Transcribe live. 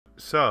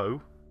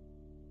So,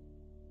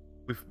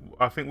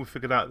 I think we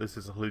figured out this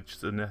is a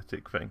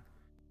hallucinogenic thing.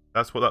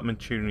 That's what that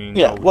Manchurian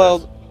Yeah, gold is.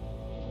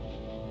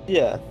 well,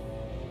 yeah.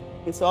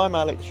 Okay, so I'm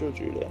Alex, you're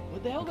Julia.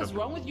 What the hell is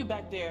wrong with you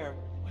back there?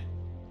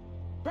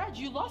 Brad,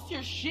 you lost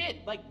your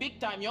shit, like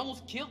big time. You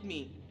almost killed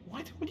me.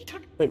 What? What are you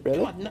talking? Wait, really?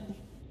 Come on, no.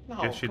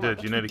 Yes, you come on, did.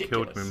 that's You nearly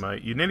ridiculous. killed me,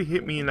 mate. You nearly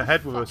hit me in the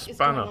head with a What is going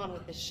spanner. on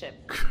with this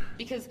ship?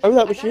 Because Oh,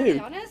 that was I gotta you. be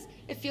honest,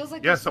 it feels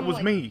like Yes, there's that was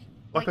some, me.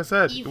 Like I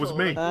said, evil, it was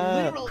me.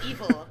 literal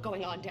evil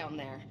going on down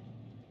there.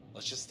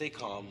 Let's just stay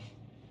calm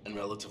and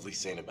relatively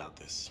sane about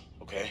this,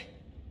 okay?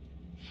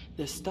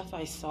 The stuff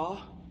I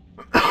saw,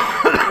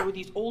 there were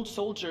these old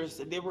soldiers.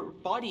 They were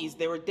bodies.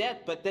 They were dead,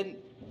 but then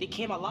they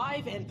came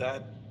alive and...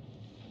 That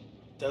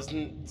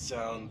doesn't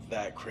sound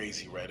that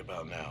crazy right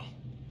about now.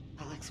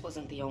 Alex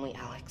wasn't the only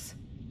Alex.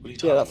 What are you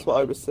talking Yeah, that's about?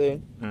 what I was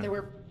seeing. There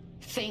were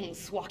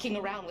things walking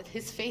around with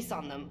his face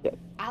on them. Yeah.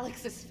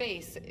 Alex's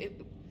face.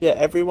 Yeah,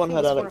 everyone It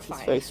had was Alex's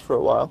horrifying. face for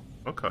a while.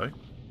 Okay.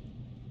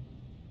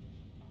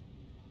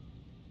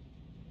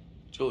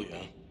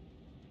 Julia,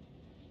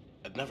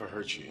 I'd never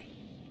hurt you.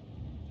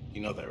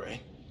 You know that,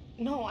 right?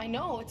 No, I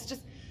know. It's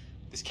just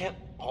This can't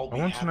all I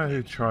be want to know who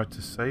happening. tried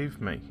to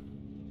save me.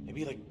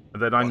 Maybe like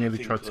And then I one nearly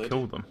thing tried to could,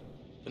 kill them.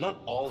 but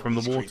not all from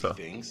of the these crazy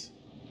water. things.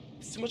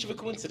 It's too much of a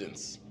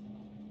coincidence.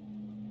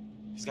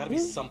 There's got to be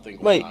Hmm? something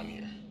going Wait. on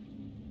here.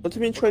 What do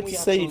you mean What tried can to we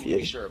save absolutely be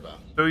you? sure about?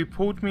 So he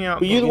pulled me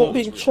out. Were you the know one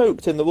being it's real.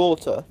 choked in the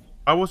water?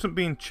 I wasn't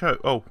being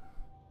choked. Oh.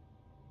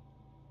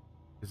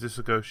 Is this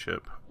a ghost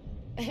ship?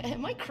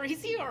 am I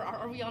crazy or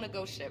are we on a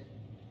ghost ship?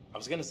 I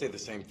was gonna say the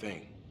same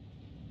thing.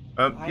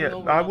 I Yeah, know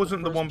we're I not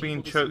wasn't the first one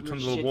being people to see choked weird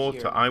under the shit water.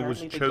 here. I was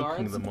Apparently the choking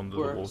guards them under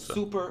were the water.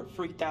 super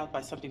freaked out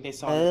by something they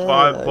saw.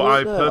 But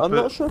I don't know. I'm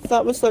not sure if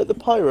that was like the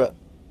pirate.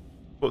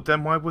 But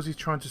then why was he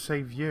trying to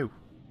save you?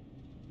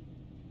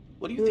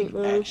 What do you think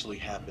Uh, actually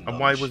happened? And on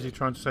why the was he ship?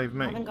 trying to save I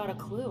me? haven't got a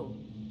clue.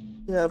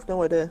 Yeah, I've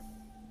no idea.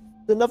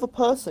 Another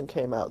person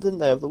came out, didn't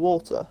they, of the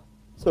water?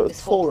 So it was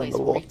This whole four in place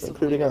the water, reeks of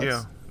including us. weird.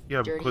 Yeah,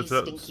 yeah, Dirty, because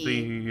that's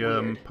stinky, the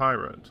weird.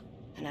 pirate.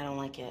 And I don't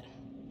like it.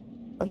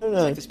 I don't It's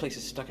know. like this place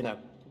is stuck in a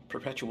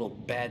perpetual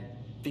bad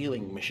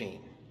feeling machine.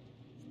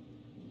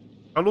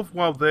 I love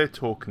while they're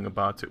talking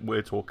about it,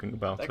 we're talking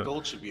about That it.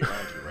 gold should be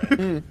around here,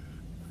 right?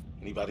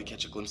 Anybody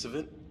catch a glimpse of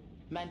it?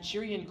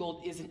 Manchurian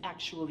gold isn't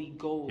actually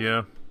gold.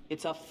 Yeah.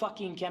 It's a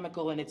fucking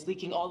chemical and it's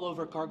leaking all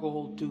over cargo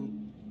hold too.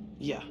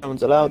 Yeah. No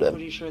one's allowed I'm it.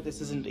 pretty sure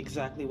this isn't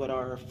exactly what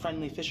our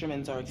friendly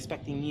fishermen are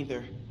expecting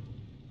either.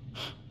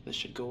 This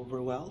should go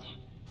over well.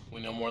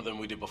 We know more than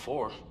we did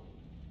before.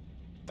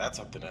 That's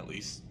something at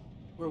least.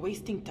 We're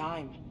wasting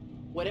time.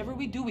 Whatever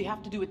we do, we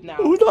have to do it now.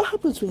 What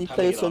happens when you How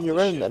play to this get on off your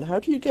the own ship. then? How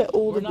do you get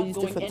all We're of not these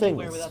going different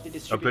anywhere things? without the I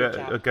distributor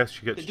cap. guess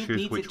you get The to dude choose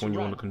needs which it to one you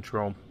want run. to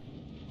control.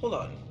 Hold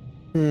on.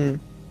 Hmm.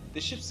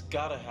 This ship's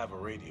gotta have a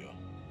radio.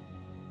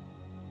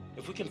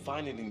 If we can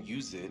find it and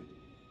use it,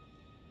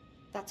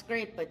 That's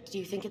great, but do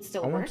you think it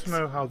still I want works? to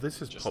know how this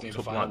has just popped need to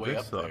up find a like way this,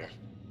 up though. there.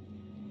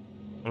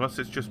 Unless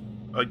it's just...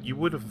 you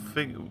would have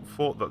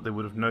thought that they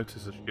would have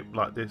noticed a ship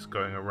like this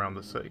going around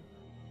the sea.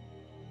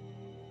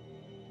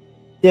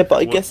 Yeah, but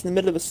I What- guess in the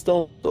middle of a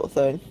storm sort of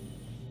thing.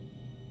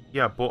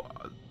 Yeah, but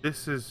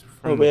this is Oh,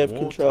 from we the have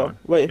control. wartime.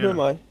 Wait, who Yeah. am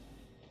I?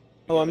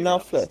 Oh, I'm Gotta now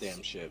get off this Fliss.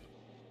 damn ship.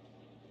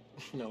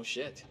 No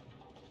shit.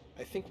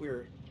 I think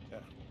we're,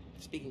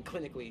 speaking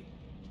clinically,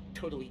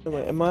 totally. Oh,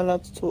 wait, am I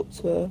allowed to talk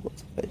to...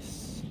 What's her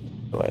face?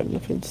 Oh, I have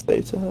nothing to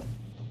say to her.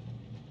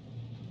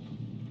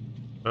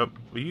 Are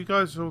you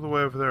guys all the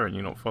way over there and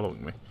you're not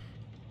following me?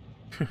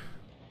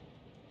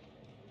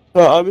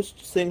 Well, I was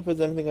just seeing if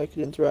there's anything I could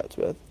interact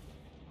with.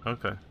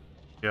 Okay.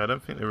 Yeah, I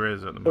don't think there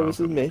is at the Oh, moment. this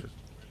is me. Just-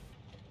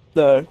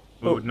 No.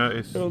 We would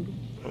notice... Oh,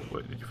 Oh,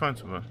 wait, did you find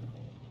somewhere?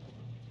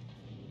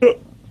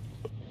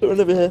 run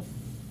over here.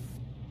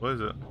 What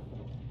is it?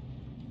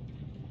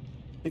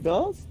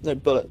 Cigars? No,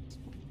 bullets.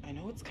 I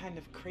know it's kind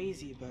of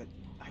crazy, but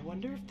I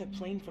wonder if the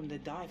plane from the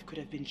dive could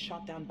have been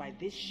shot down by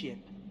this ship.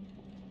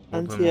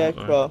 Well, then,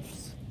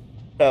 Anti-aircrafts.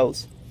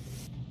 Shells.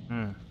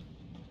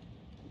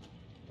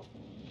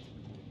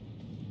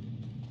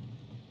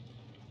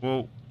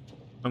 Well,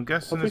 I'm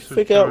guessing How do we this was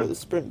figure out what during... the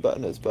sprint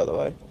button is, by the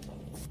way?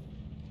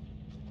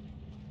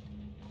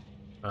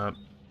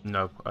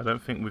 No, I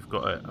don't think we've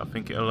got it. I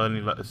think it'll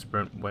only let us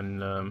sprint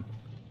when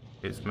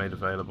it's made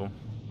available.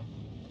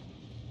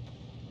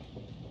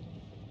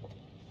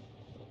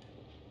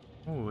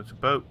 Oh, it's a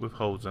boat with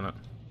holes in it.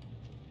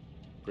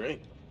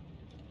 Great.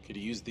 Could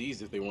have used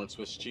these if they weren't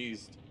Swiss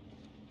cheesed.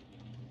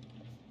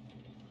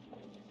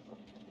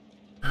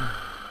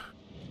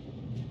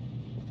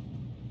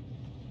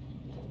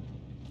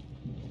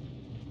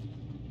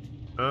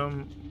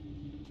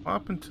 What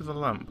happened to the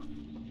lamp?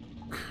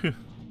 You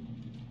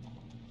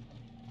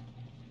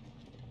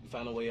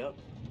found a way up?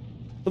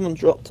 Someone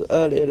dropped it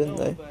earlier, didn't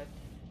No, they? but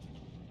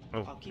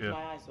Oh, I'll keep yeah.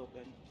 my eyes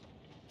open.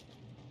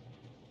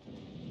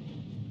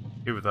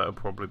 Either that will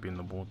probably be in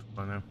the water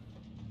by now.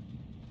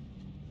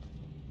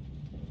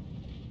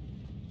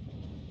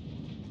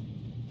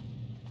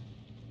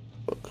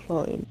 But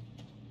climb.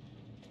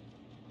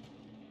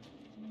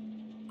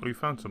 Oh, you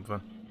found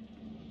something.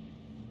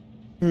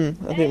 I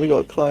think we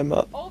gotta climb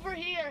up. Over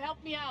here,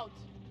 help me out.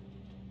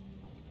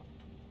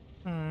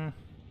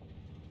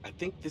 I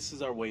think this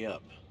is our way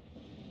up.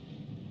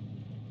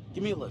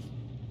 Give me a lift.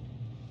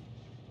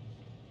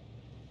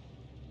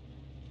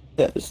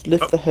 Yeah, just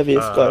lift the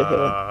heaviest guy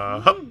here.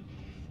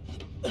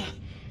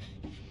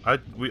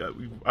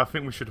 I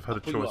think we should have had a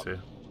choice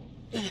here.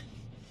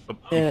 Up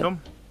you Yeah.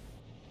 come.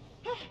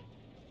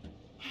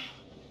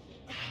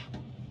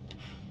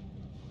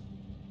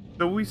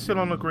 So are we still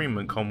on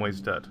agreement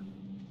Conway's dead?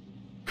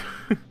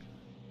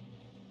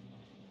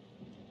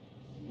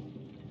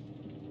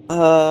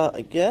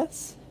 I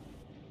guess?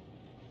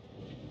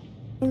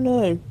 I don't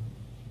know.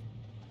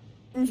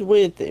 Seems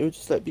weird that he would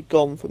just like be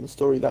gone from the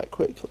story that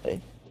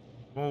quickly.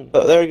 Well,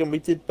 But there again, we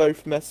did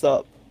both mess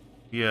up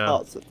yeah.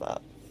 parts of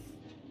that.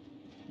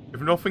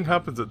 If nothing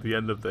happens at the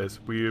end of this,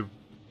 we've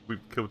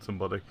killed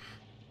somebody.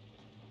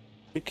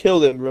 We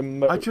killed him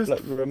remarkably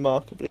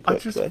quickly. I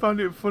just found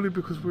it funny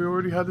because we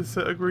already had a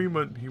set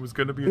agreement. He was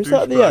going to be a Who's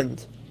that at the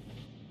end?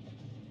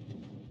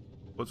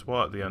 What's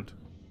what at the end?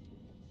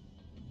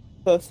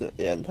 Person at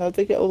the end. How'd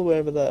they get all the way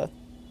over there?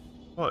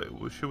 Oh,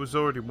 she was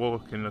already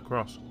walking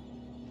across.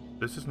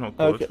 This is not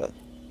good. Okay.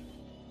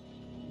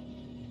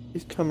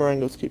 These camera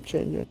angles keep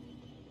changing.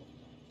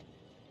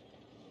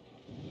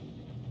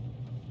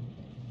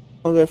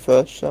 I'll go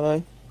first, shall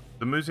I?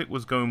 The music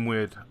was going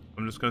weird.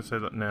 I'm just going to say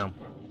that now.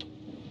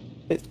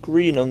 It's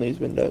green on these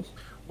windows.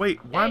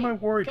 Wait, why am I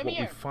worried come what we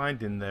here.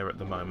 find in there at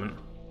the moment?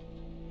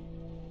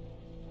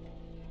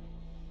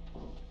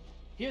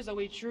 Here's a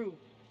way through.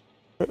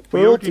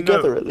 We're all already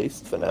together know- at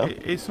least for now.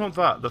 It's not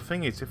that. The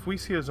thing is, if we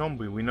see a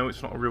zombie, we know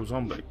it's not a real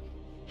zombie.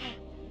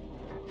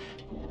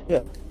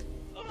 Yeah.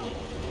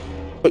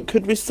 But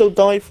could we still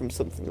die from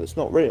something that's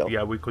not real?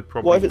 Yeah, we could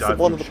probably What if it's die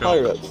one of from the shock.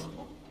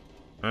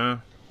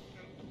 pirates?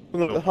 From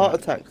like the heart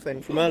attack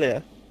thing from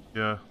earlier.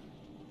 Yeah.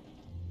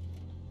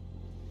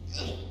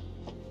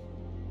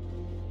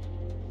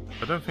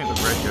 I don't think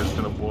the radio's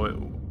going to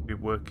be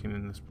working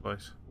in this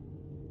place.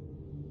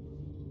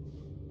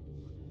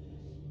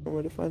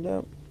 Where to find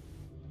out?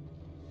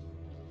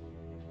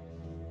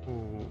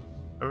 Ooh,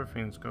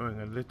 everything's going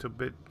a little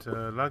bit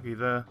laggy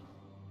there.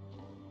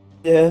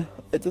 Yeah,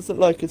 it doesn't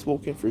like us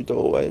walking through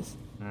doorways.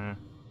 Hmm.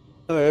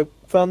 Alright,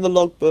 found the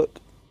logbook.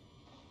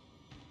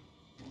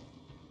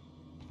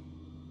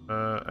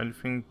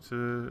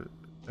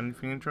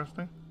 Anything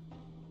interesting?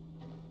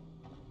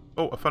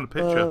 Oh, I found a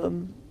picture.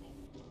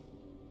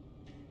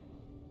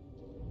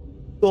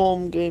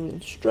 Storm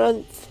gaining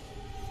strength.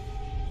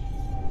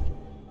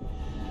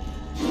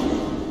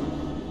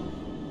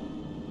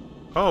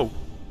 Oh,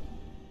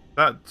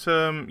 that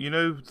you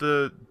know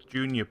the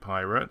junior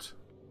pirate?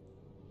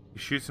 He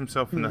shoots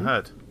himself in the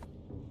head.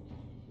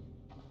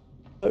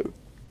 Oh.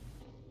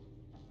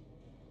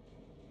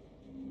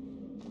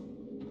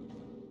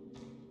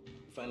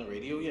 Find a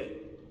radio yet?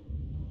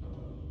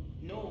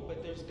 No,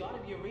 but there's gotta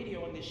be a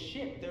radio on this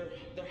ship. There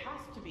has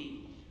to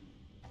be.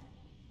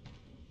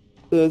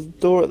 There's a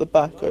door at the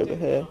back over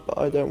here, but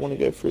I don't want to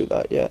go through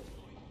that yet.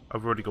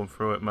 I've already gone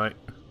through it, mate.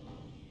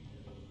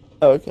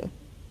 Oh, okay.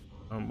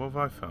 What have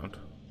I found?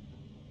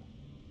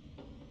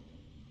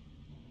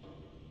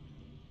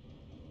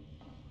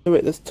 Oh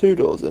wait, there's two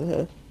doors in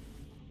here.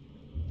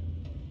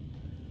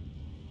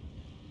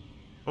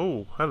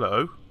 Oh,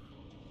 hello.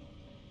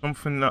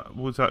 Something that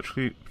was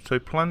actually so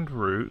planned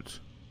route,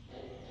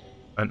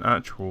 an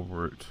actual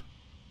route.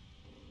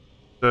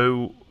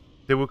 So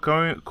they were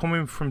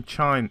coming from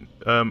China,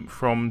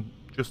 from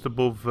just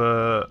above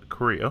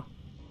Korea.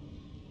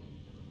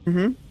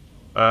 Mm-hmm.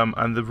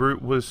 And the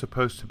route was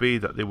supposed to be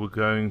that they were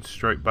going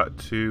straight back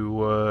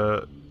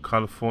to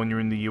California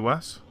in the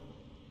US.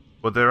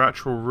 But their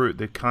actual route,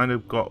 they kind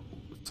of got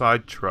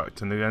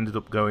sidetracked and they ended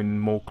up going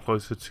more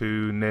closer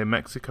to near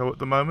Mexico at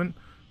the moment.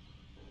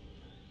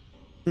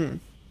 Hmm.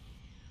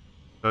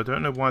 So I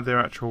don't know why their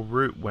actual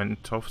route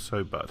went off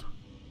so bad.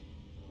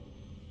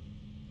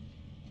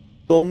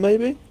 Storm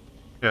maybe?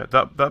 Yeah,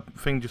 that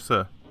thing just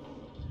there.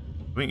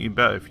 I think you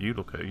better if you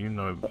look at it. You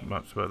know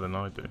maps better than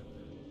I do.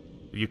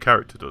 Your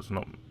character does,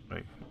 not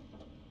me.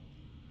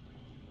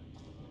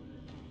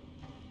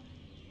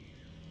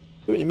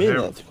 What do you mean?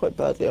 Here. That's quite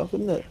badly off,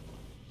 isn't it?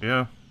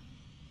 Yeah.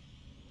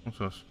 What's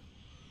this?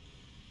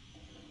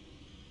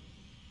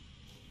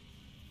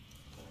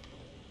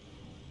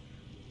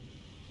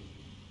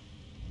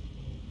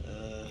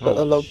 Got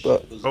a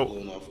logbook. Was Oh.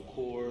 blown off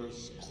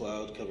course.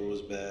 Cloud cover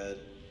was bad.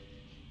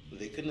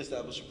 They couldn't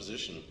establish a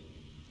position.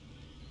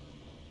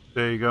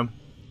 There you go.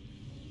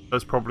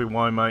 That's probably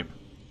why, mate.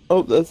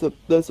 Oh, there's a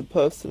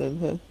person in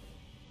here.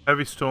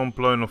 Heavy storm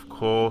blown off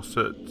course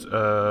at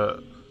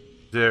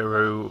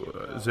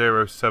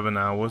 007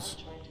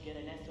 hours.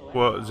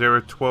 What,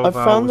 012 hours?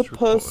 I found the reported.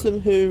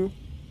 person who.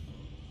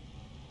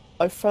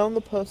 I found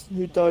the person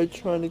who died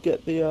trying to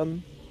get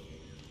the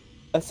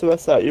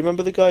SOS out. You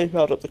remember the guy who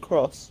held up the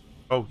cross?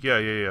 Oh,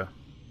 yeah.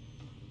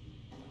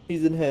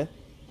 He's in here.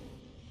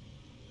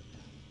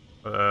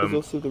 There's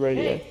also the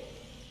radio. Hey,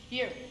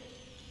 here.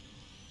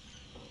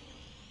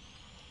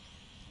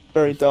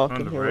 Very dark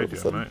Found in the here all of a radio,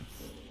 sudden. mate.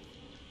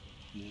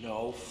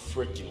 No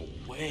freaking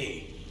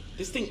way.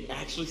 This thing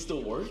actually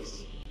still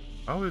works?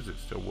 How is it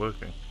still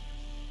working?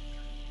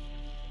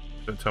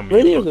 Don't tell me.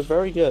 Radios are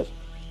very good.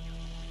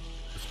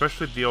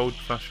 Especially the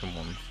old-fashioned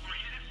ones.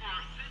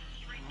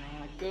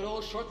 Good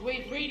old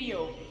shortwave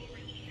radio.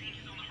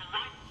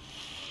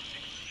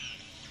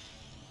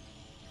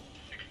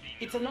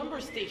 It's a number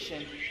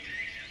station.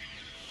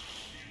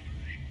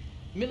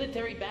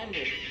 Military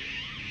bandit.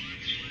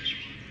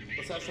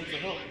 Let's have some to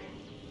help.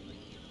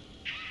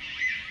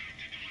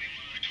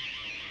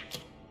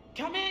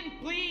 Come in,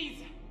 please.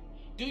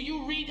 Do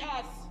you read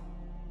us?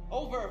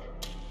 Over.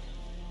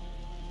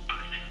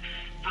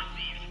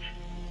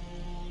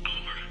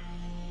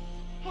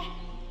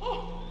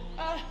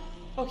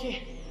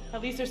 Okay.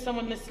 At least there's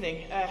someone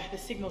listening. The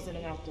signal's in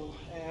and out though.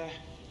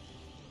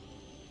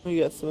 I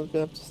guess someone's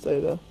gonna have to stay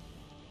there.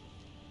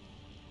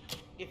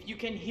 If you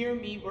can hear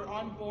me, we're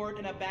on board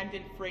an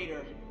abandoned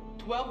freighter.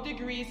 12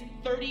 degrees,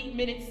 30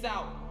 minutes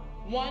south.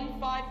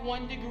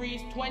 151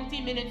 degrees,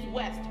 20 minutes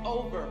west.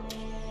 Over.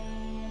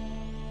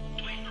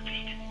 Please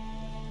repeat.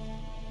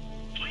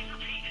 Please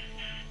repeat.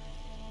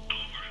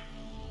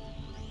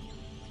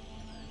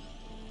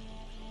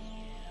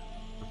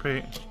 Over.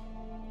 Repeat.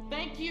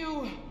 Thank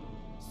you,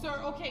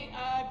 sir. Okay,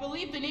 I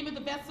believe the name of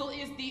the vessel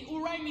is the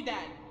Man of Medan.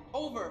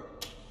 Over.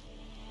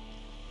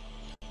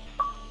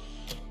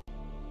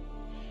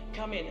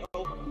 Come in.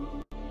 Over.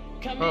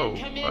 Come Oh, in.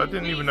 Come in. I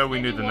didn't even know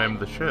we knew the name of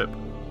the ship.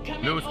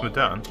 Come Knew it in, was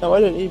Medan. No, I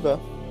didn't either.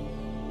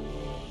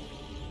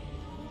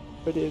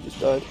 Radio just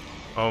died.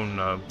 Oh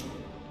no.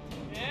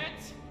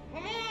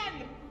 Come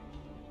on.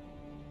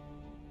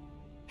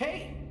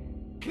 Hey!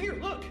 Come here,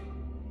 look!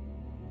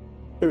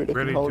 Are we looking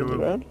Really hole in do the a-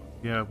 ground?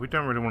 Yeah, we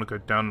don't really want to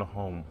go down the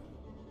hole.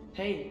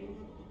 Hey,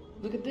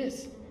 look at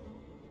this.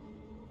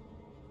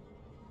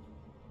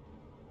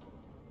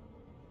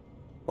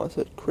 What's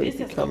that This creepy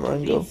has got camera to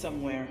angle? lead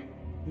somewhere.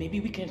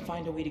 Maybe we can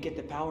find a way to get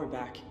the power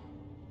back.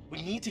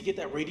 We need to get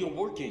that radio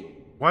working.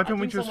 Why I don't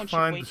we think just someone should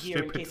find wait the here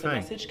in stupid case a thing?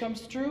 message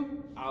comes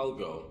through. I'll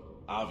go,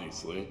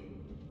 obviously.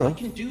 I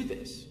can do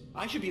this.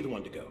 I should be the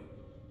one to go.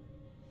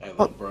 Hey,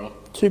 look, bro.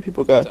 2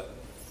 people go.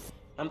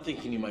 I'm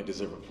thinking you might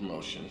deserve a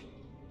promotion.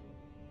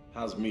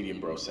 How's medium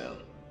bro sound?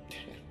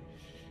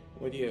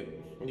 What are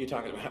you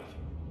talking about?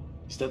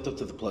 You stepped up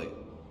to the plate.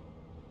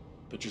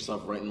 Put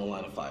yourself right in the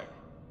line of fire.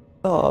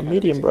 Oh,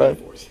 medium bro.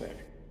 Force there.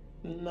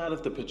 Not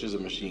if the picture's a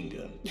machine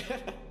gun.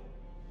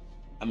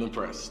 I'm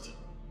impressed.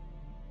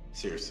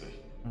 Seriously.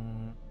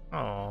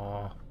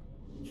 Aww.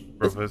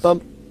 Let's Brothers.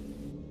 bump.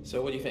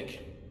 So what do you think?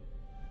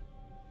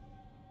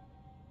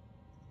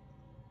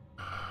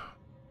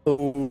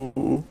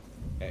 Ooh.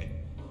 Hey,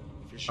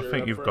 if you're sure I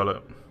think up you've for got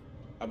it.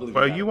 I believe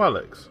But are got you it.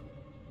 Alex?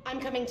 I'm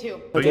coming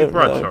too. Are I you don't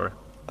Brad, know. sorry?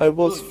 I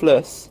was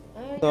Fliss.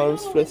 You're No, I not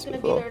was always Fliss gonna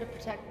be before. there to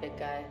protect big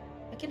guy.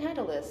 I can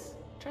handle this.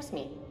 Trust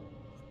me.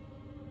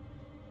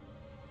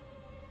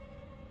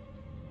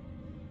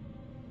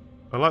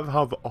 I like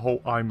how the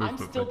whole eye I'm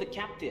movement still thing. the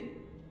captain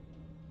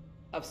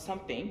of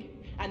something,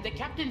 and the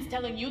captain's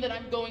telling you that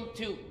I'm going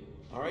to.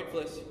 Alright,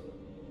 Fliss.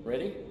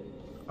 Ready?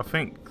 I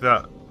think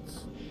that's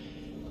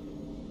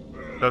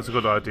a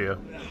good idea.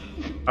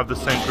 Have the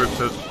same group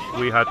that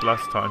we had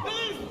last time.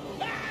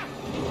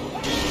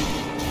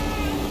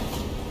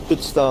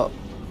 Good start.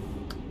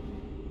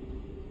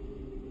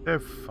 They're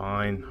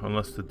fine,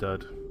 unless they're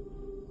dead.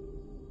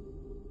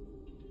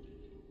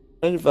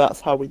 And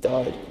that's how we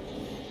died.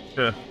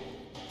 Yeah.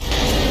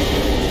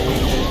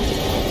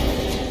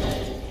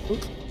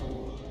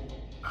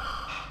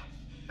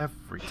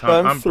 Every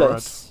time. I'm Brad.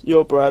 Fliss.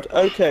 You're Brad.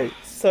 Okay,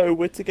 so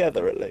we're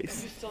together at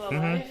least. You still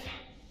alive?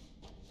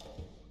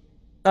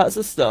 That's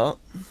a start.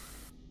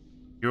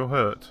 You're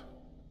hurt.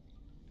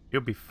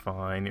 You'll be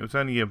fine. It was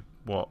only a,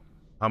 what?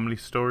 How many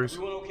stories?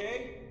 Everyone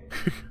okay?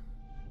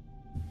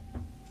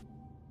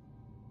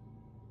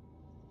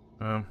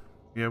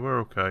 Yeah, we're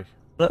okay.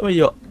 That way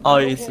your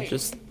eyes are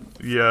just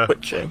Yeah.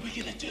 twitching. What are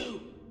we gonna do?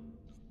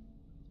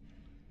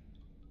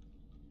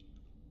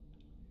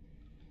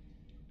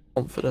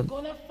 Confident.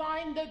 Gonna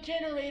find the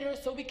generator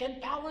so we can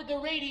power the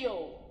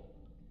radio.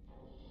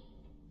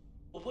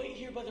 We'll wait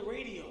here by the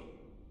radio.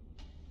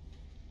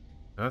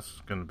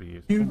 That's gonna be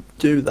useful. You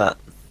do that.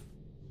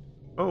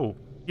 Oh, Oh,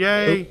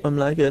 yay! I'm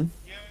lagging.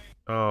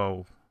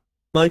 Oh,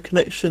 My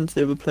connection to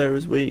the other player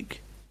is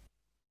weak.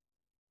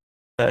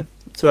 Okay,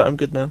 it's alright, I'm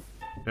good now.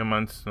 yeah,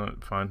 mine's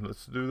not fine.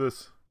 Let's do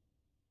this.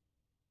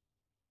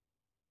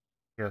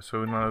 Yeah,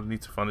 so we now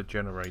need to find a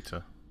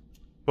generator.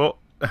 But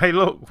hey,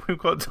 look, we've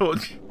got a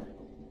torch.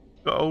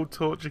 Got old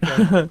torch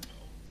again.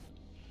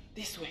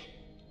 This way.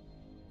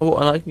 Oh,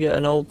 and I can get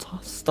an old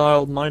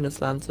style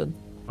miner's lantern.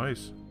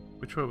 Nice.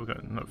 Which way are we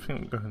going? No, I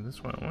think we're going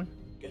this way, aren't we?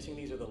 Guessing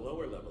these are the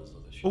lower levels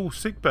of the ship. Oh,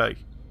 sick bay.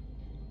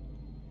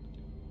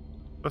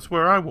 That's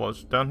where I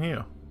was, down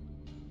here.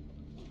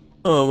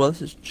 Oh, well,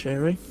 this is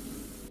cheery.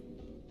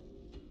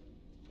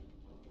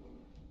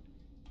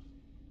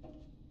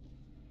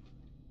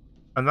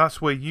 And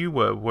that's where you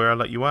were, where I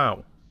let you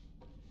out.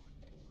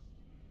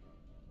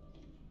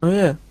 Oh,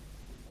 yeah.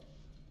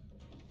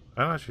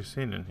 I haven't actually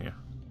seen in here.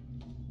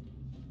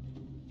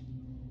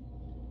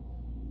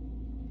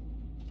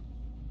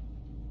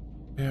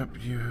 Yep,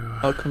 you.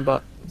 I'll come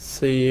back and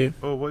see you.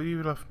 Oh, what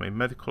you left me?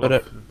 Medical But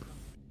officer.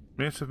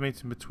 Minutes of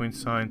meeting between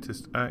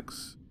scientist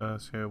X,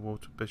 Sierra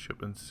Walter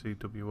Bishop, and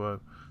CWO.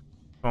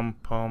 Tom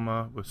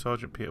Palmer, with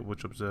Sergeant Peter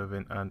Woods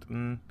observing,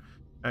 and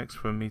X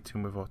for a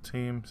meeting with our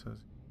team.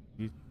 Says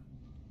you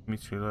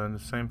mutually learn the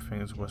same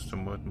thing as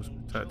Western Wood must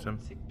protect him.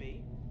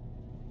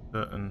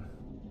 Certain.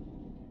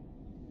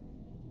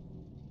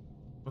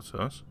 What's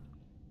this?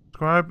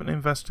 Describe an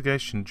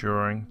investigation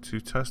during to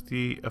test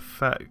the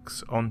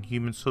effects on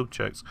human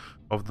subjects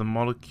of the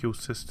molecule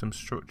system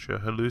structure.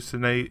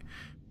 Hallucinate.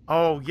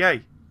 Oh,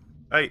 yay!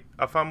 Hey,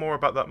 I found more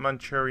about that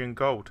Manchurian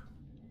gold.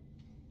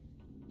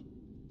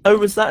 Oh,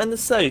 was that in the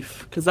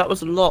safe? Because that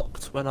was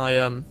locked when I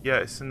Yeah,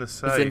 it's in the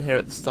safe. was in here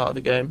at the start of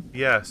the game.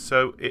 Yeah,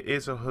 so it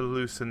is a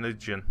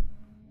hallucinogen.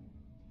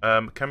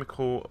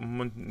 Chemical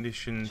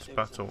munitions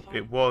battle.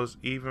 It was,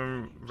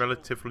 even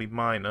relatively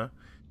minor,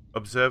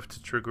 observed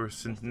to trigger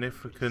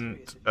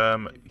significant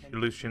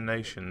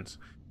hallucinations,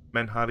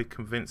 meant highly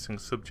convincing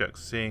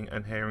subjects seeing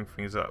and hearing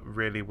things that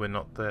really were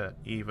not there.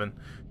 Even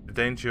the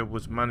danger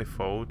was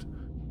manifold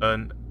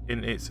and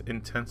in its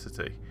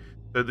intensity.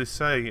 So they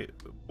say,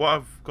 what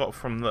I've got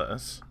from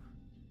this,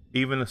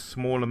 even a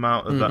small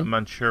amount of that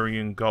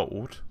Manchurian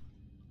gold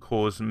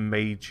caused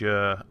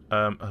major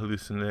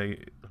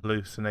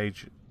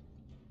hallucination.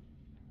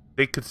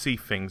 They could see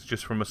things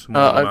just from a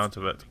small amount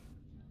of it.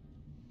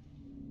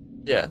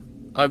 Yeah,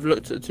 I've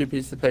looked at the 2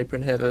 pieces of paper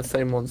in here. They're the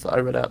same ones that I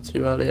read out to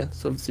you earlier,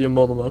 so obviously you're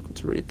more than welcome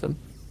to read them.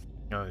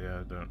 Oh yeah,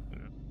 I don't.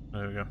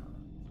 There we go.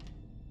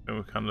 And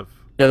we're kind of.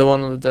 Yeah, the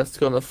one on the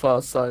desk on the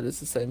far side is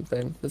the same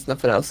thing. There's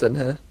nothing else in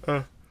here.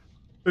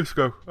 Let's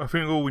go. I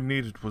think all we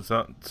needed was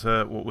that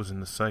what was in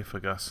the safe, I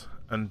guess,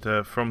 and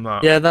from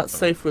that. Yeah, that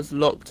safe was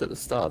locked at the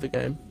start of the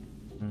game.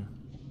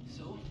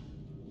 So,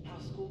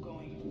 how's school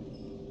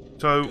going?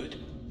 So. Good.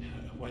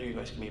 Why are you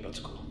asking me about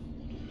school?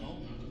 No,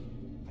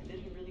 I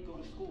didn't really go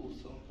to school,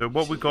 so. So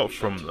what we got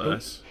from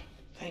this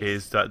Thanks.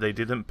 is that they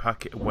didn't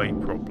pack it away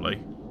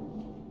properly.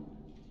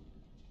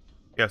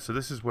 Yeah, so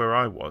this is where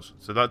I was.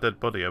 So that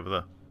dead body over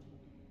there.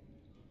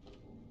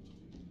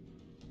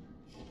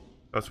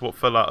 That's what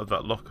fell out of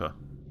that locker.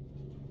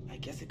 I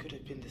guess it could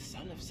have been the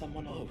son of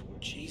someone. Oh,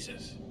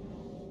 Jesus.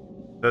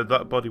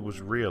 That body was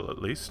real, at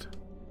least.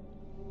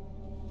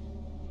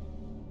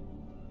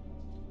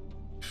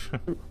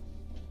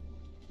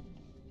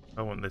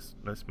 I want this.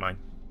 That's mine.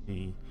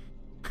 I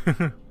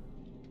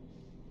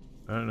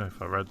don't know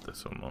if I read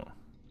this or not.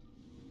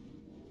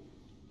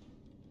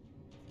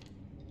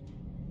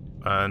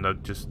 And I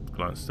just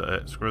glanced at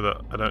it. Screw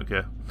that. I don't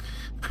care.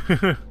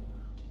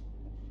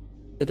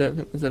 I don't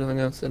think there's anything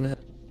else in here.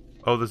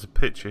 Oh, there's a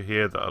picture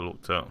here that I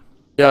looked at.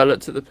 Yeah, I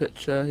looked at the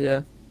picture,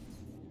 yeah.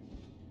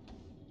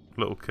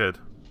 Little kid.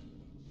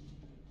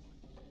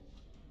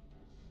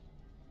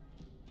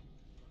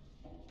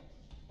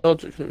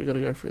 Logically, we gotta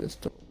go through this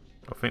door.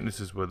 I think this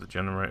is where the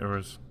generator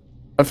is.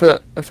 I feel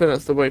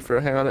that's the way through.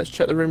 Hang on, let's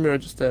check the room we were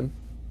just in.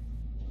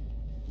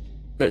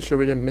 Make sure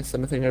we didn't miss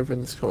anything over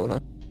in this corner. I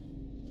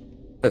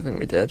don't think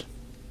we did.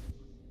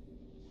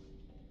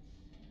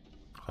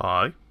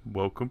 Hi,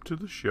 welcome to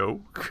the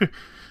show.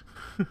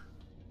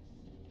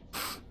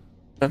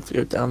 I have to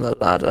go down the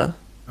ladder.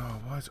 Oh,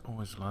 why is it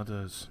always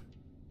ladders?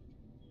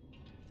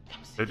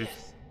 Come see They just-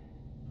 this.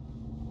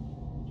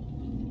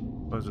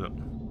 What is it?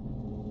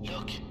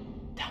 Look,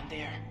 down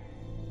there.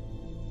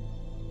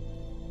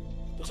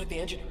 Looks like the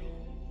engine room.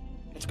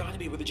 It's gotta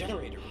be where the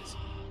generator is.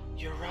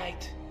 You're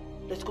right.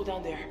 Let's go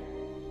down there.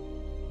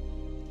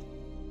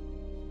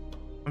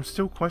 I'm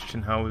still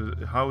questioning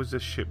how is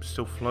this ship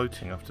still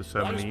floating after so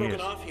Ladder's many broken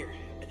years? off here.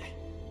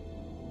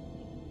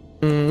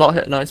 Not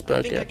hit an I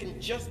iceberg think I yet.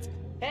 can just...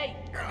 Hey,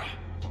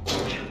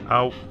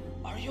 How?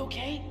 are you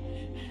okay?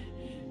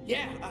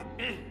 Yeah,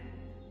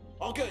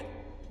 all good.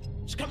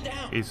 Just come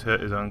down. He's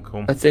hurt his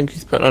ankle. I think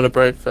he's putting on a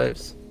brave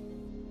face.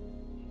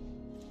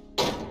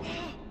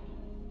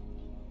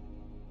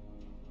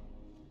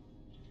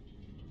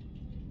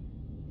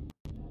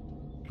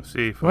 Let's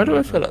see if Why do I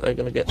I'm- feel like they're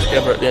gonna get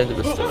together at the end of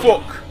this story?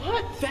 Fuck!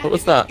 What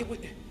was that? It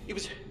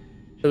was...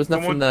 There was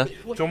nothing there.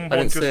 Someone I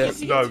didn't just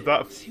see it. no.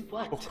 That See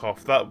what? fuck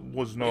off. That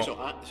was Okay,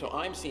 not. so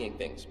I'm seeing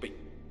things, but...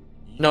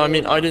 No, I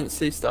mean, I didn't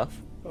see stuff.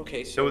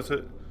 Okay, There so... was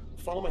a.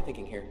 Follow my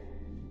thinking here.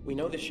 We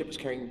know this ship was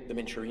carrying the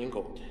Manchurian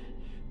gold,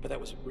 but that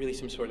was really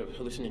some sort of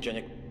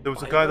hallucinogenic... There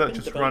was a guy that bioweapon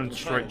just developed ran in China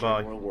straight during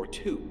by. World War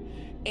II,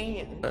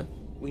 and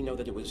we know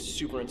that it was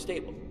super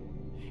unstable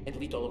and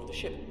leaked all over the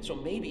ship. So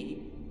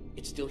maybe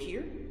it's still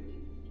here?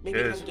 Maybe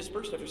It it is. hasn't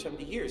dispersed after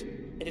 70 years,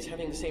 and it's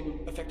having the same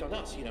effect on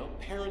us, you know?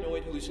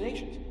 Paranoid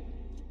hallucinations.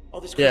 All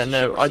this Yeah, crazy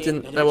no, shit we're I seeing,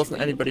 didn't. none of There it's wasn't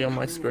real. anybody on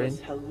my Crew screen.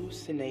 was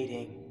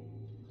hallucinating.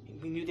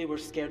 We knew they were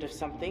scared of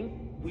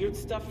something. Weird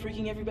stuff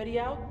freaking everybody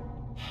out.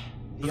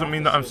 The Doesn't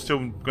mean that I'm officers, still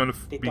going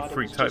they to be thought it was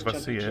freaked out if just I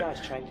see jumpy it.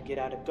 jacks trying to get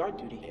out of guard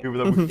duty. Even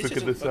though we This figured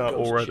isn't this a out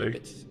ghost already. ship,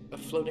 it's a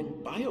floating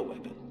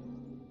bioweapon.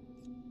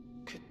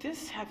 Could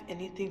this have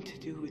anything to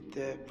do with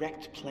the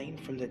wrecked plane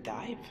from the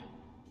dive?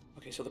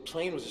 Okay, so the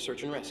plane was a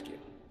search and rescue.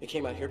 It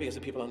came out here because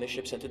the people on this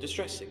ship sent a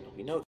distress signal.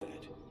 We know that.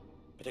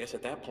 But I guess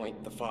at that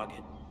point, the fog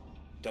had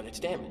done its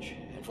damage,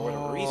 and for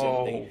whatever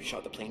reason, they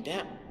shot the plane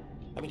down.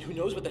 I mean, who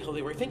knows what the hell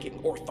they were thinking,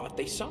 or thought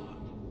they saw?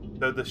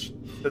 So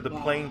the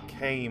plane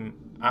came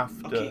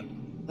after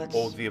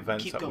all the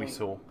events that we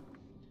saw.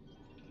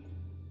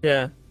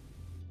 Yeah.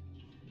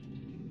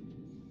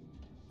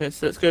 Okay,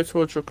 so let's go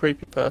towards your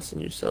creepy person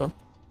you saw.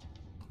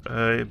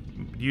 You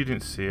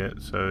didn't see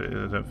it, so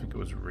I don't think it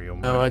was real.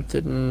 No, I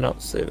did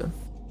not see them.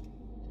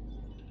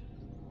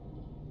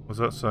 What's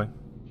that say?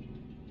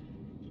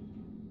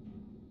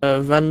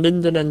 Van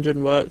Linden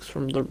engine works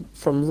from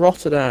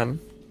Rotterdam.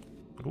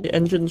 Ooh. The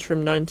engine's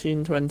from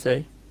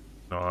 1920.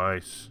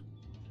 Nice.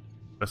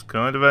 Best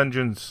kind of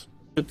engines.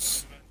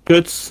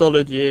 Good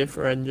solid year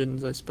for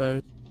engines, I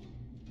suppose.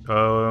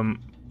 What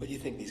do you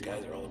think these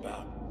guys are all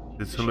about?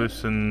 This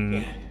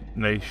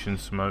hallucination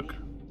smoke.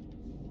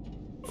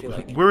 I feel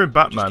like We're in just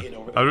Batman. getting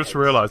over I their just heads.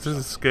 realised this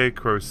is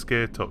Scarecrow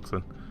scare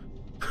toxin.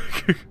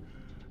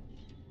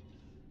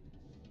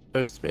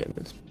 Supposed to be in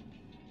this.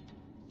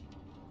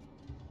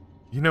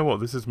 You know what?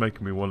 This is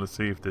making me want to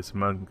see if this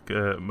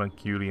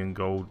Mancunian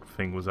gold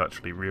thing was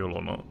actually real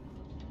or not.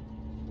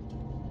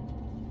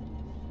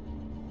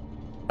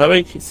 I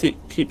mean,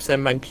 keep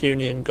saying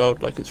Mancunian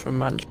gold like it's from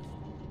Manchester.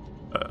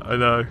 I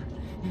know.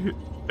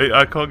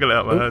 I can't get it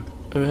out of my head.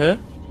 Over here?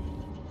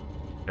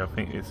 Yeah, I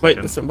think it's... Wait,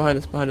 there's something behind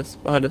us.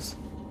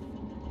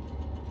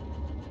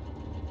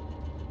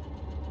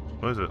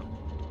 What is it?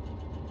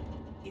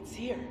 It's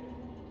here.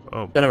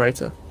 Oh.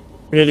 Generator.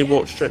 We nearly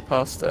walked straight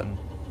past it.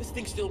 This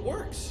thing still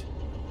works.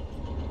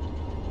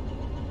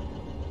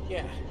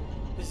 Yeah,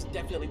 this is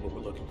definitely what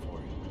we're looking for.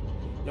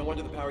 No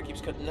wonder the power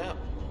keeps cutting out.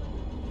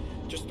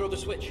 Just throw the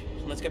switch,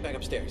 and let's get back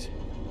upstairs.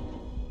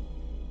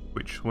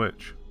 Which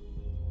switch?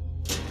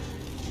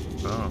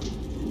 Oh.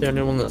 The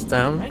only one that's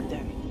down. Right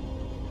then.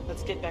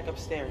 Let's get back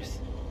upstairs.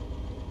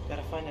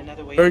 Gotta find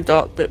another way. Very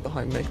dark bit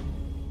behind me.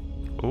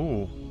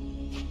 Ooh.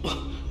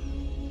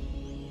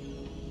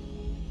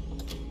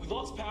 We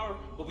lost power,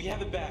 but we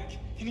have it back.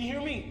 Can you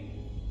hear me?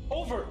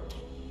 Over.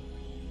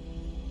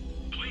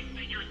 Please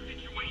state your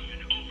situation.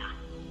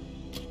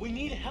 Over. We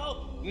need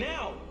help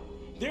now.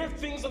 There are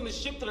things on the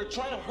ship that are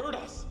trying to hurt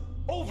us.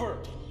 Over.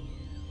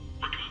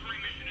 Recovery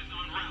mission is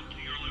en route to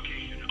your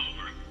location.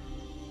 Over.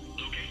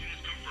 Location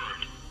is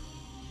confirmed.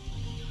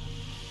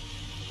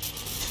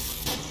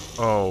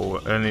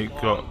 Oh, and it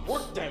got...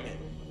 Work, damn it.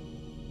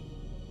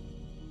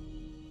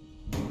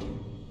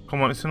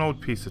 Come on, it's an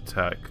old piece of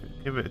tech.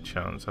 Give it a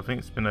chance. I think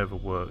it's been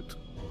overworked.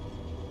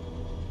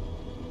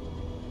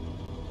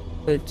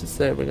 Safe to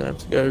say we're gonna have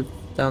to go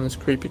down this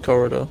creepy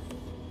corridor.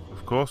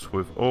 Of course,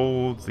 with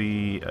all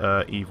the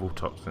evil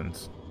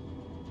toxins.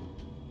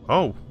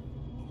 Oh!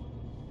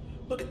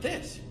 Look at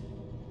this.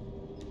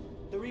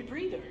 The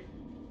rebreather.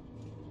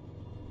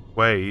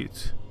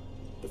 Wait.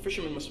 The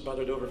fisherman must have brought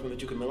it over from the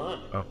Duke of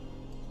Milan. Oh.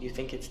 You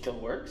think it still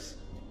works?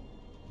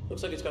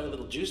 Looks like it's got a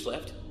little juice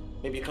left.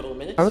 Maybe a couple of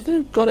minutes. How have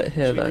they got it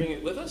here Should we then? bring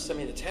it with us? I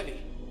mean, it's heavy.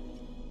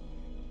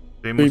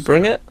 They Do we must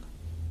bring it?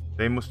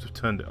 They must have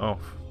turned it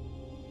off.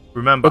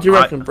 Remember, What do you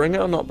reckon? Bring it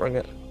or not bring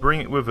it?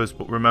 Bring it with us,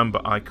 but remember,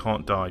 I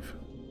can't dive.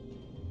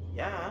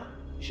 Yeah,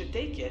 you should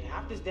take it.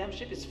 Half this damn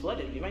ship is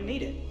flooded. We might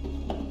need it.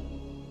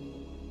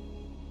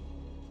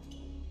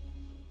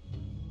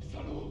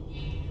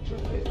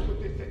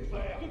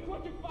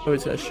 Oh,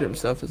 he's gonna shoot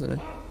himself, isn't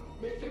he?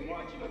 Mais c'est moi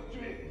qui va te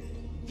tuer.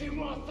 C'est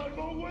moi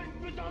seulement. Où est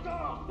ce putain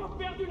d'or? T'as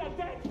perdu la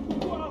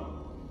tête, toi?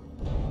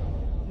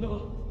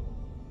 Non.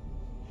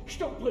 Je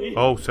t'en prie.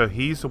 Oh, so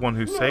he's the one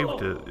who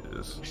saved it.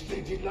 Je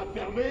t'ai dit de la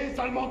fermer,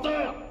 sale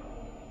menteur.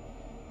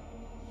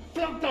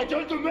 Ferme ta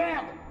gueule de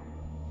merde.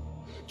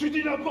 Tu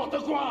dis n'importe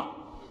quoi.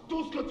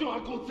 Tout ce que tu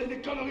racontes, c'est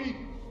des conneries.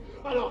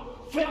 Alors,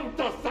 ferme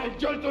ta sale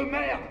gueule de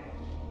merde.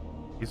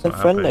 He's They're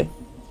not friendly. happy.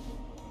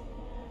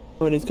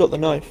 I mean, he's got the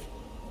knife.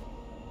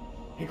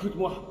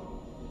 Écoute-moi.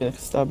 Yeah,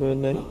 stab her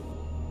in the...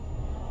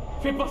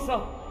 Fais pas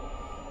ça.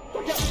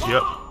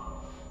 Yep.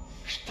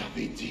 Je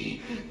t'avais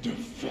dit de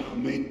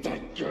fermer ta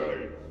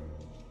gueule.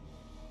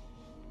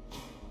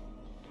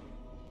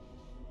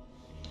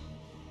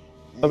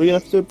 Are we gonna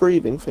have to do a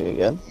breathing thing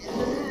again?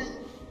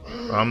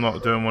 I'm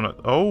not doing one.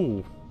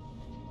 Oh!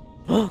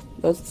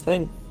 That's the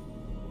thing.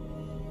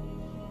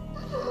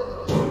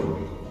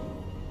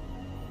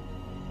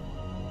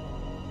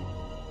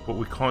 But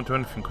we can't do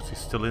anything because he's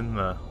still in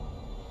there.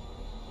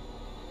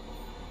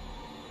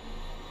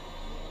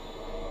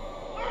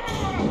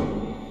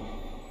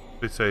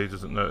 They say he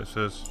doesn't notice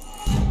us.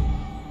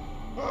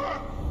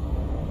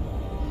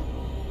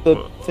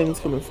 The thing's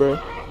coming through.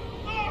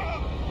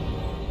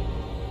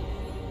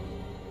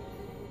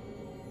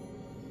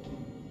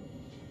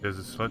 There's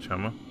a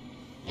sledgehammer.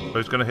 Oh,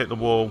 he's gonna hit the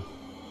wall.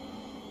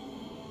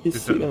 He's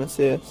Is still it- gonna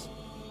see us.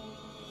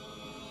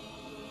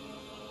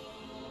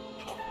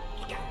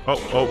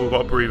 Oh, we've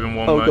got a breathing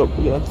one, Oh mate. god,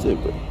 we're gonna have to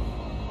do it.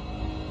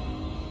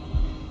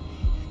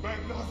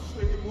 Maintenant,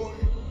 c'est moi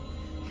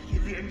qui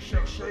viens me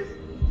chercher.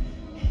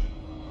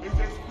 Les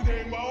esprits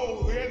des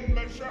morts viennent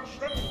me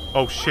chercher.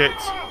 Oh shit!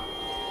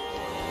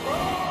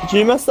 Did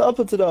you mess that up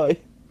or did I?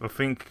 I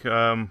think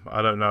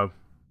I don't know.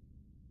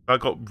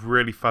 That got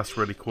really fast,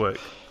 really quick.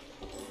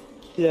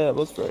 Yeah, it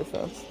was very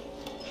fast.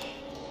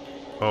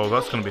 Oh,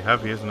 that's going to be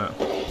heavy, isn't it?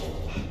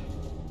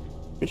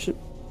 We should.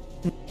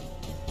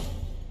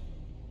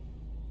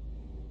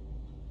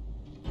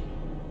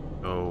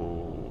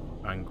 Oh,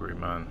 angry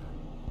man.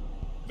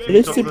 At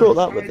least he brought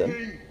that with him.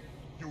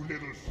 You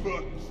little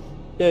fucks.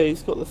 Yeah,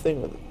 he's got the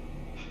thing with it.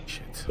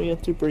 Shit. We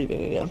have to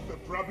breathing again. The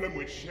problem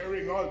with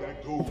sharing all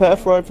that gold. Prepare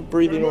for either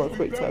breathing There or a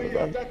must be quick time plenty of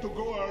event. that to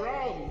go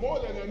around, more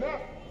than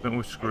enough. I think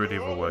we're screwed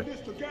And we're either all in way.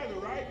 this together,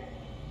 right?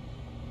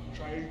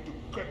 Trying to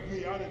cut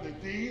me out of the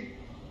deal.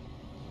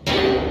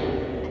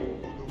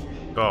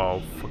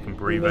 Oh, fucking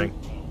breathing.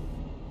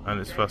 And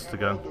it's fast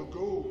again. To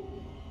go.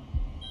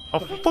 Oh,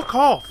 fuck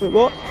off! Wait,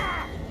 what?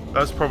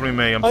 That's probably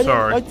me, I'm I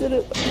sorry. did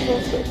it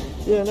perfect.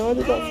 Yeah, no, I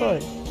did that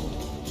fine.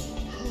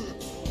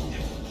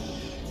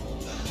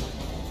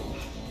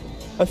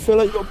 I feel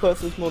like your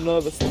person's more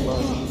nervous than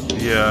mine.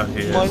 Yeah,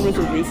 he is. Mine was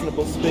a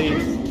reasonable speed.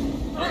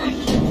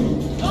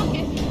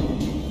 Okay.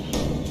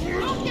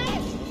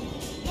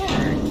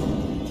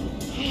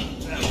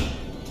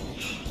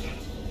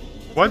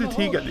 Why did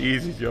he get the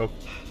easy job?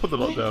 Put the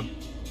lot down.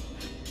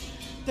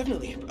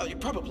 Definitely.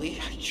 Probably.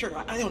 Sure.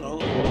 I don't know.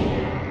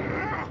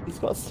 He's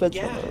got a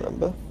sledgehammer, Yeah.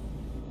 remember?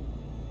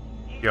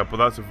 Yeah, but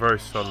that's a very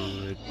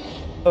solid...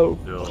 Oh.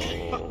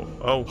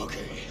 Oh.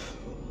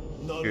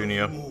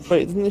 Junior.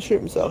 Wait, didn't he shoot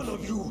himself?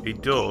 He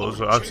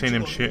does. I've seen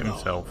him shoot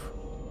himself.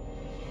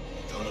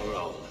 Turn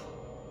around.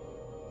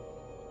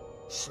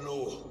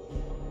 Slow.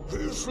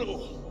 Real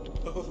slow.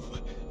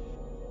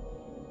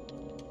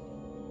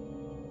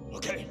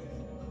 Okay.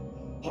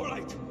 All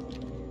right.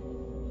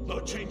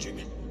 Not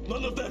changing.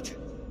 None of that.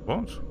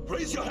 What?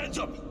 Raise your hands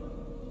up.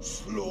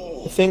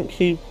 Slow. I think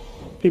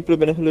people have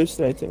been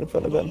hallucinating in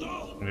front of him.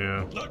 No.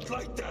 Yeah. Not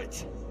like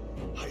that.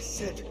 I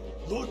said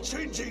no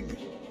changing.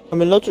 I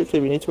mean, logically,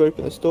 we need to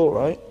open this door,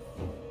 right?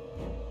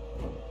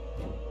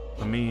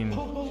 I mean...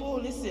 Oh,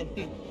 listen.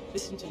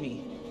 Listen to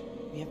me.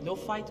 We have no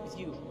fight with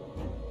you.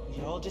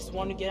 We all just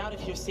want to get out of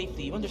here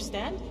safely. You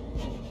understand?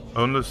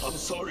 I'm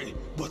sorry,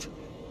 but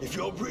if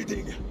you're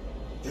breathing,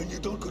 then you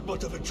don't got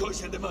much of a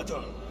choice in the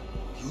matter.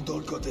 You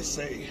don't got a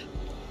say.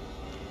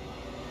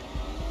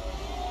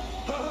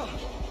 Ah,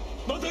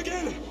 not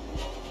again!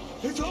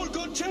 It's all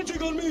gone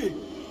changing on me!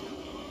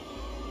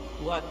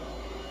 What?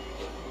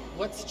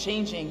 What's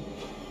changing?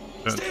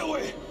 Stay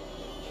away!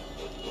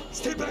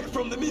 Stay back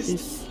from the mist!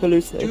 He's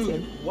hallucinating.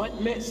 Dude, what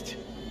mist?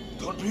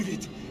 Don't breathe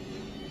it!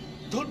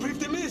 Don't breathe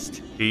the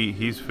mist!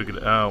 He's figured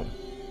it out.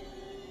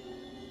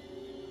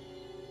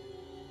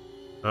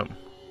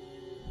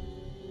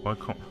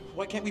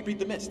 Why can't we breathe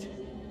the mist?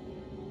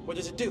 What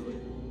does it do?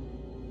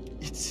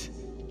 It's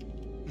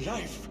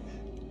life.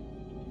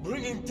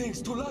 Bringing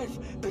things to life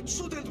that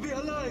shouldn't be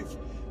alive.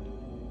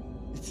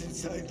 It's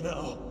inside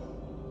now.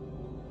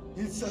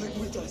 Inside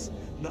with us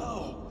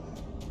now.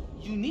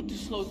 You need to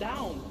slow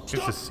down. It's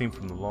a scene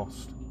from The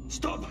Lost.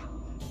 Stop!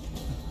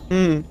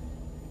 Hmm.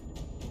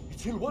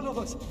 It's in one of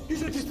us,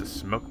 isn't It's it? the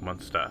smoke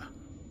monster.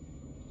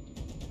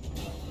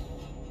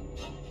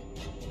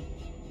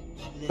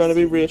 Trying to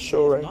be Listen,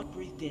 reassuring. we have not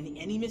breathed in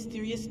any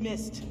mysterious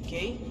mist,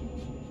 okay?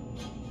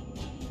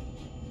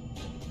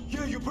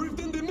 Yeah, you breathed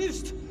in the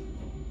mist.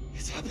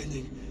 It's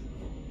happening.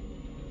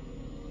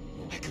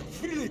 I can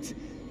feel it.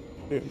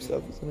 Shoot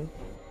himself, isn't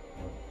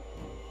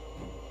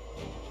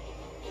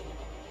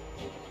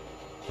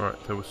he? Right,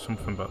 there was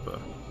something back there.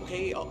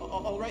 Okay,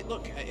 all right,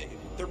 look.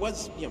 There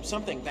was,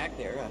 something back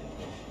there.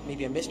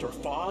 Maybe a mist or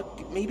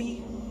fog,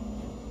 maybe?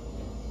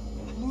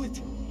 I knew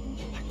it.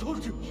 I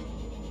told you.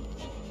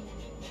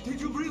 Did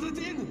you breathe it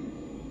in?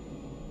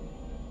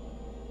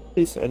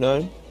 Please say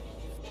no.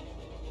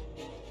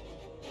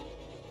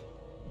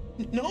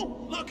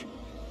 No, look.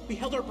 We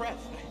held our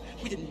breath.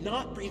 We did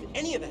not breathe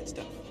any of that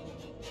stuff.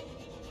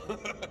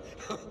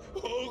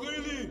 Oh,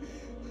 really?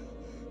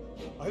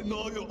 I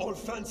know you're all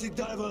fancy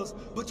divers,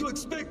 but you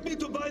expect me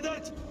to buy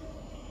that?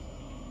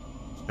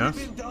 Yes?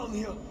 We've been down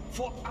here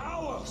for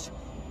hours.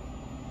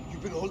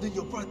 You've been holding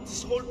your breath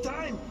this whole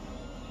time.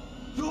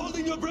 You're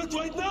holding your breath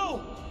right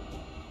now.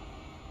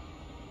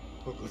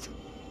 Oh,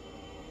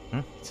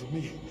 God. It's in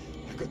me.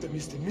 I got the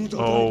mist in me,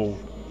 don't Oh,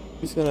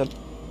 He's gonna.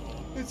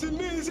 I? It's in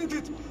me, isn't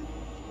it?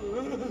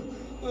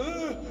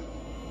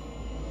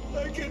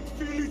 I can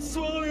feel it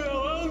swirling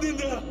around in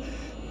there.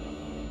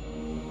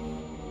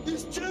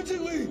 It's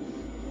changing me.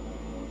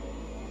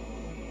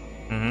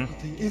 On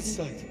the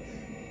inside.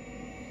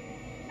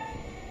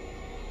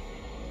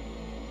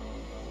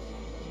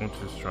 I want to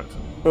distract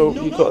him. Oh,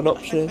 No, you've no, got an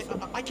option.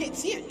 I can't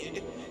see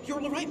it. You're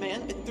all right,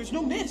 man. There's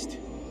no mist.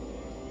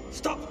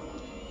 Stop!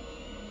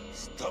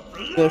 Stop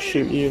lying! They'll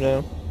shoot you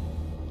now.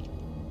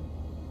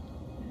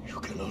 You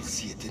can all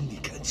see it in me,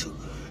 can't you?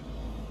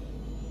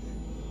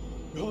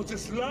 You're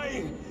just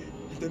lying,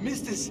 and the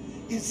mist is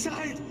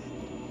inside.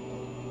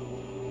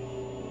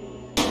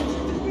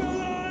 You're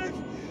alive!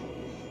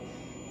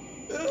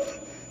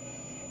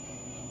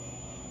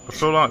 I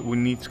feel like we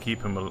need to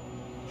keep him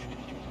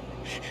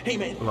Hey,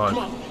 man, alive. come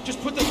on.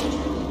 Just put the...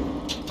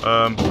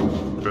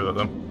 Screw that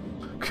then.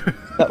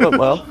 That went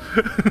well.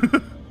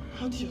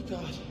 Oh dear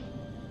God.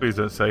 Please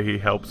don't say he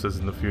helps us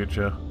in the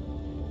future.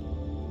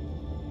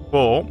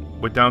 4,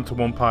 we're down to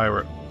 1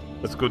 pirate.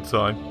 That's a good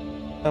sign.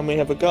 And we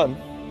have a gun.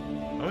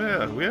 Oh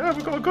yeah, we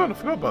haven't got a gun, I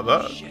forgot about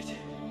that. Shit.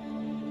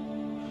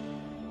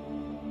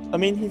 I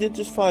mean, he did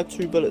just fire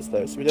 2 bullets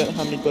though, so we don't know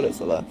how many bullets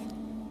are left.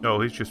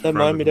 No, he's just Never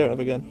thrown mind, we the- don't have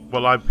a gun.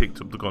 Well, I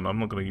picked up the gun, I'm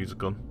not going to use a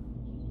gun.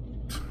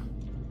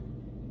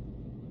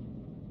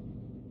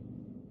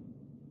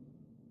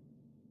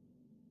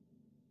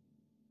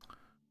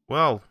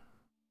 Well,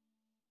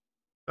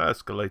 that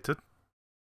escalated.